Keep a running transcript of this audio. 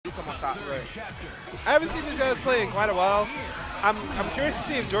top. Right. I haven't seen these guys play in quite a while. I'm curious to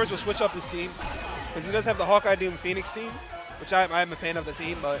see if George will switch up his team, because he does have the Hawkeye Doom Phoenix team, which I'm a fan of the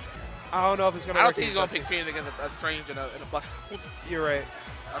team, but I don't know if it's going to work. I don't think he's going to pick Phoenix against a Strange in a bus. You're right.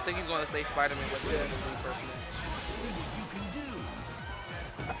 I think he's going to stay Spider-Man with him personally.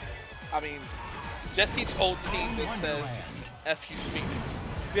 I mean, Jesse's whole team just says F you Phoenix.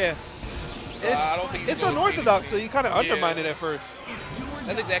 Yeah. I don't think it's unorthodox, so you kind of undermine it at first.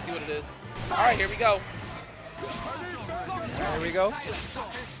 That's exactly what it is. All right, here we go. Here we go.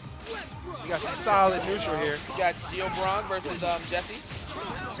 We got some solid neutral here. We got Geobraun versus Jesse.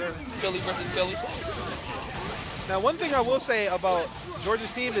 Sir. Philly versus Philly. Now, one thing I will say about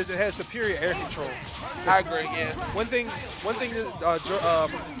Georgia's team is it has superior air control. I agree, yeah. One thing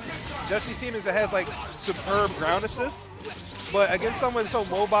Jesse's team is it has like superb ground assists, but against someone so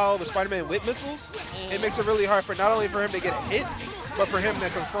mobile with Spider-Man with missiles, it makes it really hard for not only for him to get a hit, but for him to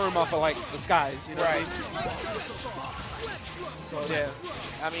confirm off of like the skies. You know right. What I mean? So yeah.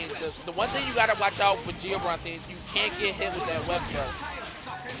 I mean, the one thing you gotta watch out with Geobraun is you can't get hit with that web throw.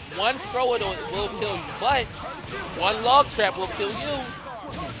 One throw it will kill you, but one log trap will kill you.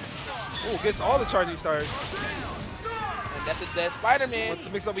 Ooh, gets all the charging stars. And that's a dead Spider-Man. What's the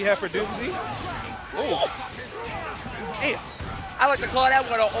mix-up we have for Doomsy? Ooh. Damn. I like to call that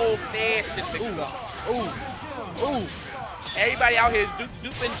one an old-fashioned mix-up. Ooh. Ooh. Everybody out here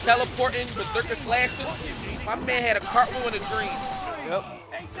duping, teleporting, berserker slashing. My man had a cartwheel in a dream. Yep.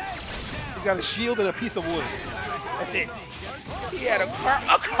 He's got a shield and a piece of wood. That's it. He had a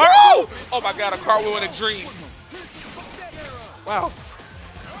cartwheel! Oh my God, a cartwheel in a dream. Wow.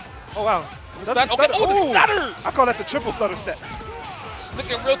 Oh wow. Okay. Oh, the stutter! I call that the triple stutter step.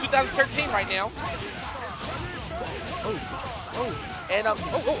 Looking real 2013 right now. Oh. Oh. And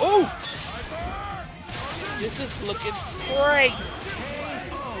oh. This is looking great.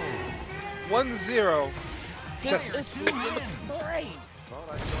 1-0. This is looking great.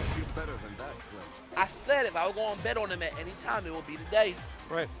 I said if I was going to bet on him at any time, it would be today.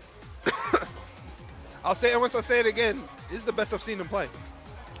 Right. I'll say it once I say it again. This is the best I've seen him play.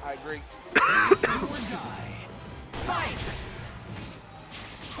 I agree.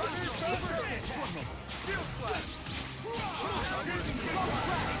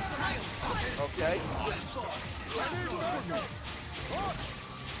 Okay.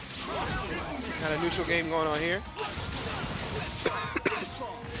 Got a neutral game going on here.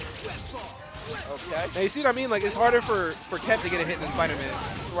 Okay. Now you see what I mean? Like it's harder for Cap to get a hit than Spider-Man.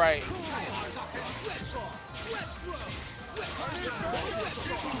 Right.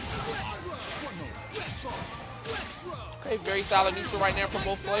 Okay, very solid neutral right now from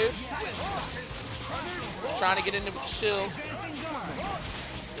both players. Trying to get in the shield.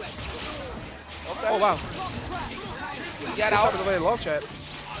 Okay. Oh wow. He got out. Top of the way, long chat.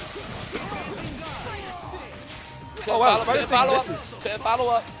 Oh wow, follow up. Follow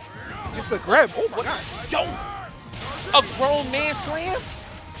up. Gets the grab. Oh my God. Yo! A grown man slam?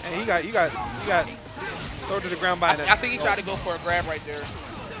 And you got thrown to the ground by that. I think he tried to go for a grab right there.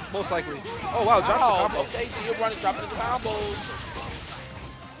 Most likely. Oh wow, drops the combo. Okay, Geobraun is dropping his combos.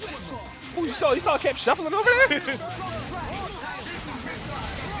 Ooh, you saw Cap shuffling over there?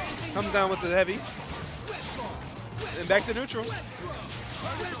 Comes down with the heavy. And back to neutral.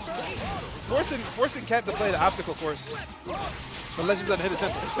 Forcing Cap to play the obstacle course. But Legends doesn't hit a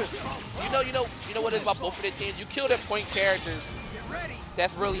tempo. You know what it is about both of their teams? You kill their point characters.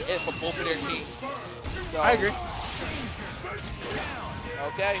 That's really it for both of their teams. So, I agree.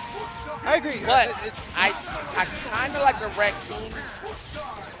 Okay. I agree. But I kind of like the Raccoon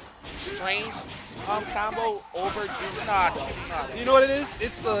Strange combo over Doom. You know what it is?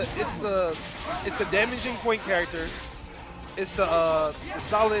 It's the damaging point character. It's the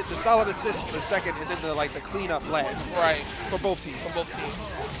solid assist for the second, and then the cleanup blast. Right. For both teams.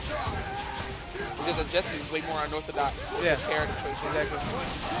 Because Jesse is way more unorthodox. Yeah. Character choice. Exactly.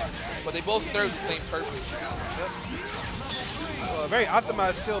 But they both serve the same purpose. Yep. Very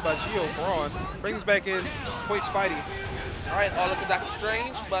optimized kill by Geobraun. Brings back in Point Spidey. All right, all looking Doctor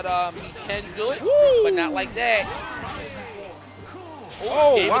Strange, but he can do it, Woo! but not like that.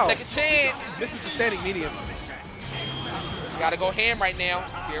 Oh, wow. Take a chance. This is the standing medium. Got to go ham right now.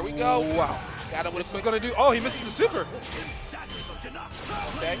 Here we go. Wow. Got him with This is going to do. Oh, he misses the super.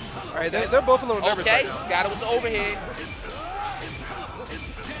 Okay. All right, they're both a little nervous right now. Got it with the overhead.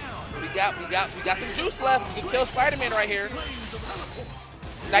 We got some juice left. We can kill Spider-Man right here.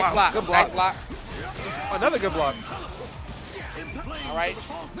 Nice block. Good block. Nice block. Another good block. All right.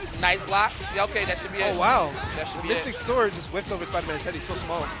 Nice block. Yeah, okay, that should be it. Oh, wow. That should be Mystic Sword just whipped over Spider-Man's head. He's so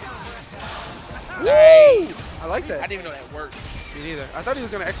small. Nice. I like that. I didn't even know that worked. Me neither. I thought he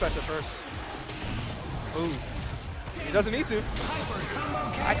was going to X-Factor first. Ooh. He doesn't need to.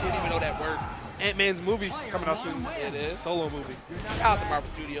 I didn't even know that word. Ant-Man's movie's coming out soon. It is. Solo movie. Shout out to Marvel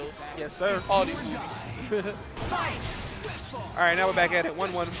Studios. Yes, sir. All these movies. All right, now we're back at it.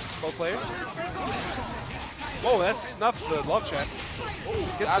 1-1, both players. Whoa, that snuffed the love trap. Ooh,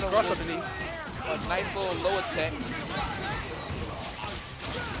 gets the cross underneath. A nice little low attack.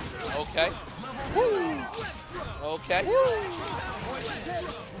 Okay. Woo. Okay. Woo.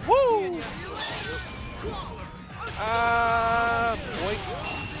 Woo. Boy.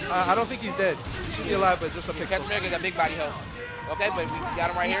 I don't think he's dead. He's still alive, but just a pixel. Captain America got big body health. Okay, but we got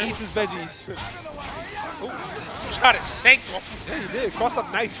him right here. He eats his veggies. Ooh. Try to shank him. Yeah, he did.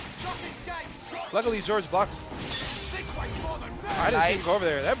 Cross-up knife. Luckily, George blocks. I didn't see him go over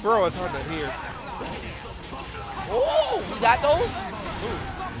there. That burrow is hard to hear. Oh, we got those? Ooh.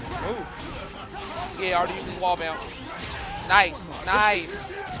 Ooh. Yeah, already using wall bounce. Nice, nice.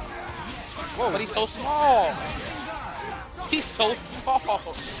 Whoa. But he's so small. He's so small.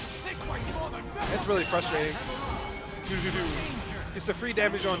 That's really frustrating. It's a free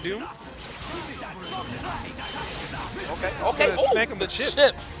damage on Doom. Okay, okay. Oh, smack him with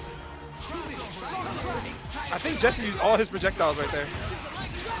chip. I think Jesse used all his projectiles right there.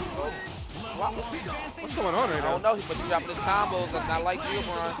 What's going on right I now? don't know, but he's dropping his combos. That's not like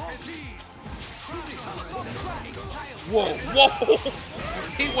Geobraun. Whoa, whoa.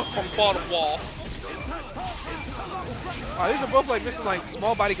 He went from wall to wall. These are both like missing like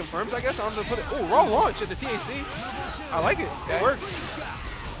small body confirms, I guess. I'm gonna put it. Oh, raw launch at the THC. I like it. Okay. It works.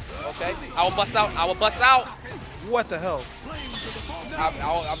 Okay, I will bust out. I will bust out. What the hell?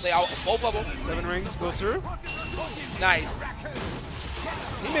 I'll say both of them. 7 rings goes through. Nice.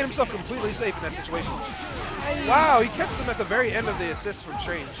 He made himself completely safe in that situation. Wow, he catches him at the very end of the assist from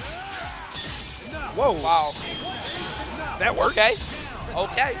Strange. Whoa. Wow. That worked. Okay.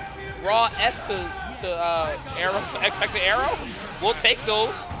 Okay. Raw S to arrow, expect the arrow. We'll take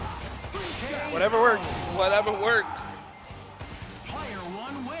those. Whatever works. Whatever works.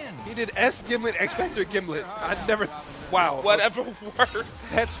 He did S Gimlet, X Factor Gimlet. I'd never. Wow. Whatever works.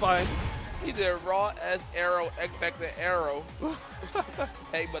 That's fine. He did raw S arrow, expect the arrow.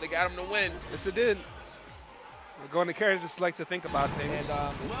 Hey, but it got him to win. Yes, it did. We're going to characters just like to think about things.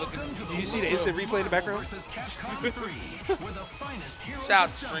 And Do you see the instant replay in the background? Shout out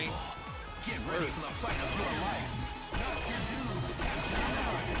to Stream.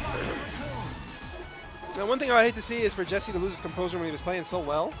 Now, one thing I hate to see is for Jesse to lose his composure when he was playing so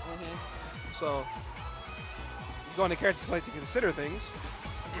well. So, going to characters like to consider things.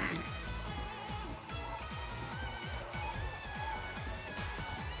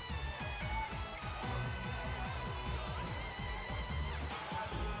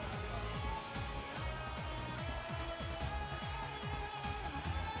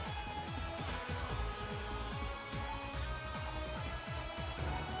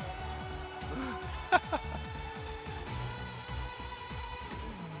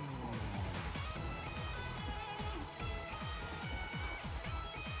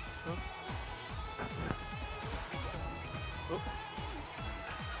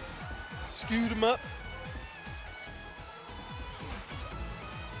 Scoot him up.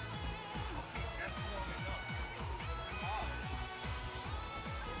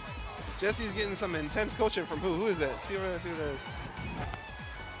 Jesse's getting some intense coaching from who? Who is that? See what that is.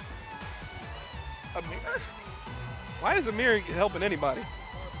 Amir? Why is Amir helping anybody?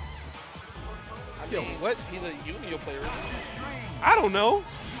 I Yo, mean, what? He's a Yu-Gi-Oh player. I don't know.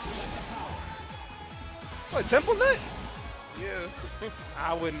 What, Temple Nut? Yeah.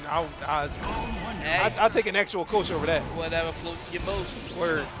 I wouldn't. Hey, I'll take an actual coach over that. whatever floats your boat.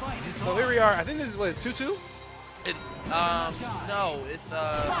 Word. So here we are. I think this is what, 2-2? No, it's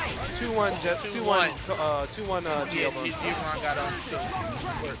 2-1 Jet. 2-1. 2-1 yeah, Geobraun. Geobraun got on.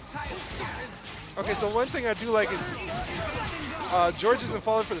 Okay, so one thing I do like is George isn't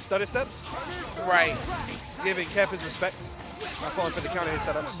falling for the stutter steps. Right. Giving Cap his respect. Not falling for the counter hit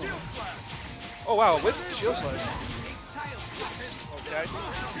setups. Oh wow, whip shield slide. Okay.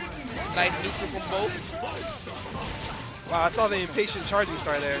 Nice neutral from both. Wow, I saw the impatient charging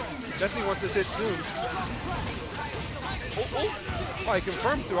star there. Jesse wants this hit soon. Oh, he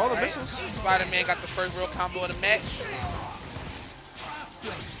confirmed through all the missiles. Spider-Man got the first real combo in the match.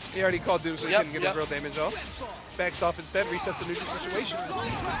 He already called Doom, so he couldn't get his real damage off. Backs off instead, resets the neutral situation.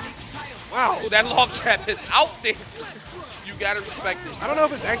 Wow. Oh, that log trap is out there. You gotta respect it. I don't know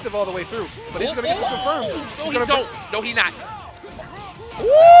if it's active all the way through, but he's gonna get this confirmed. No, he don't. No, he not. Woo!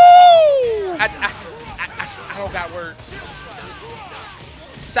 I don't got words.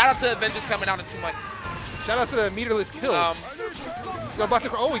 Shout out to Avengers coming out in 2 months. Shout out to the meterless kill. He's gonna block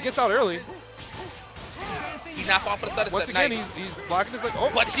the. Oh, he gets out early. He's not falling for the stutter Once step. again, Nice. he's blocking his like. Oh,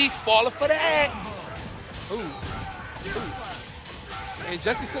 But he's falling for that. ooh. And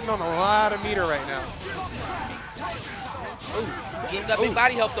Jesse's sitting on a lot of meter right now. Ooh. Jim's got big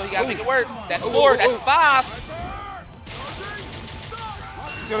body health though. He gotta make it work. That's Ooh, 4. ooh, That's ooh. 5.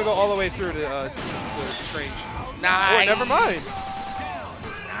 He's gonna go all the way through to Strange. Nice. Oh, never mind.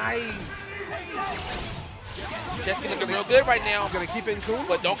 Nice. Jesse looking real good right now. He's gonna keep it in cool.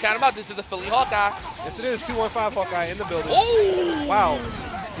 But don't count him out. This is the Philly Hawkeye. Yes, it is. 215 Hawkeye in the building. Oh! Wow.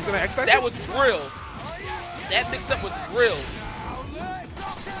 He's gonna expect That it? was real. That mix-up was real.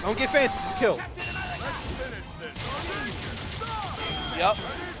 Don't get fancy. Just kill. Yep.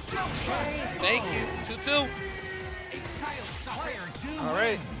 Thank you. 2-2. All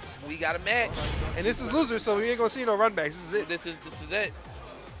right. We got a match. And this is loser, so we ain't gonna see no run backs. This is it. This is it.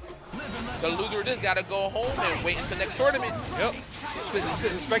 The loser of this gotta go home and wait until next tournament. Yep.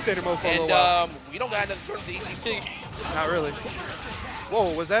 Sit in spectator mode for a little while. And we don't got another tournament to ECT. Not really.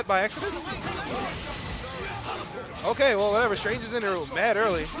 Whoa, was that by accident? Okay, well, whatever. Strange is in there mad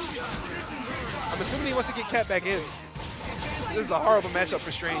early. I'm assuming he wants to get Cat back in. This is a horrible matchup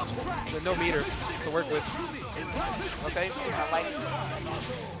for Strange with no meter to work with. Okay, I like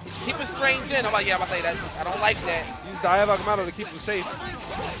it. Keep it Strange in. I'm about to say that. I don't like that. Use the Eye of Agamotto to keep him safe.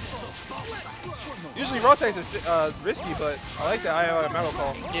 Usually rotates is risky, but I like the Eye of Agamotto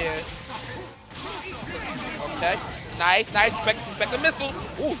call. Yeah. Okay. Nice. Expect the missile.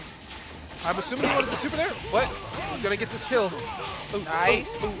 Ooh. I'm assuming he wanted the super there, but he's gonna get this kill. Ooh, Nice.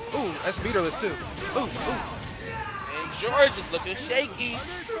 Ooh, that's meterless too. Ooh. And George is looking shaky.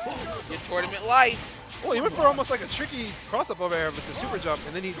 Your tournament life. Oh, he went for almost like a tricky cross-up over there with the super jump,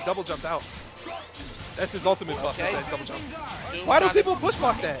 and then he double jumped out. That's his ultimate buff, Okay. that double jump. Doom Why do trying to- people push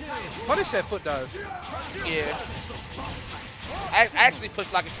block that? Punish that foot dive. Yeah. I actually push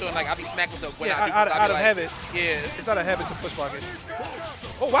block it too, and like I'll be smacked with the when Yeah, I do, out I'll of be like, habit. Yeah. It's out of habit to push block it.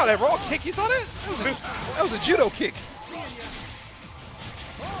 Oh, wow, that raw kick, you saw that? That was a judo kick.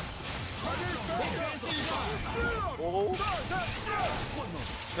 Oh.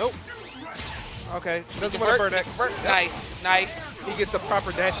 Nope. Okay, doesn't want to burn X. Nice. He gets the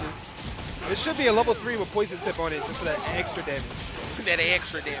proper dashes. This should be a level 3 with poison tip on it, just for that extra damage. That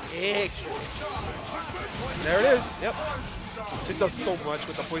extra damage. Extra. There it is. Yep. It does so much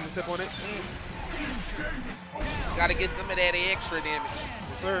with the poison tip on it. Gotta get some of that extra damage.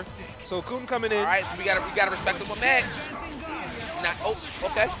 Yes, sir. So Kun coming in. All right, we gotta respectable match. Oh,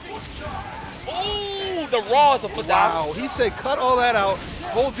 okay. Oh, the raw is a foot dive. Wow, he said cut all that out.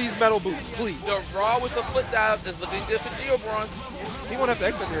 Hold these metal boots, please. The raw with the foot dive is looking good for Geobraun. He won't have to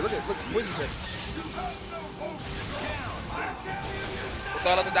expect here. Look, poison tip. It's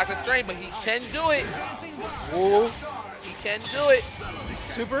all up to Dr. Strange, but he can do it. Whoa. He can do it.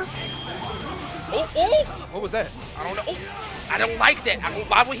 Super. Oh. What was that? I don't know. Oh, I don't like that.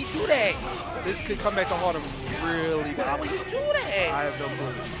 Why would he do that? This could come back to haunt him really Why bad. would he do that? I have no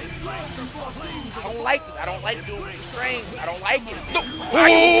clue. I don't like it. I don't like doing Strange. I don't like it. No.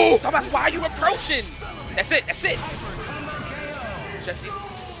 Oh! Why are you approaching? That's it.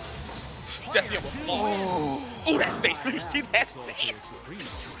 Jesse, I'm a fall. Oh, that face. You see that face?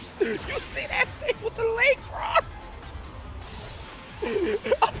 You see that face with the leg cross?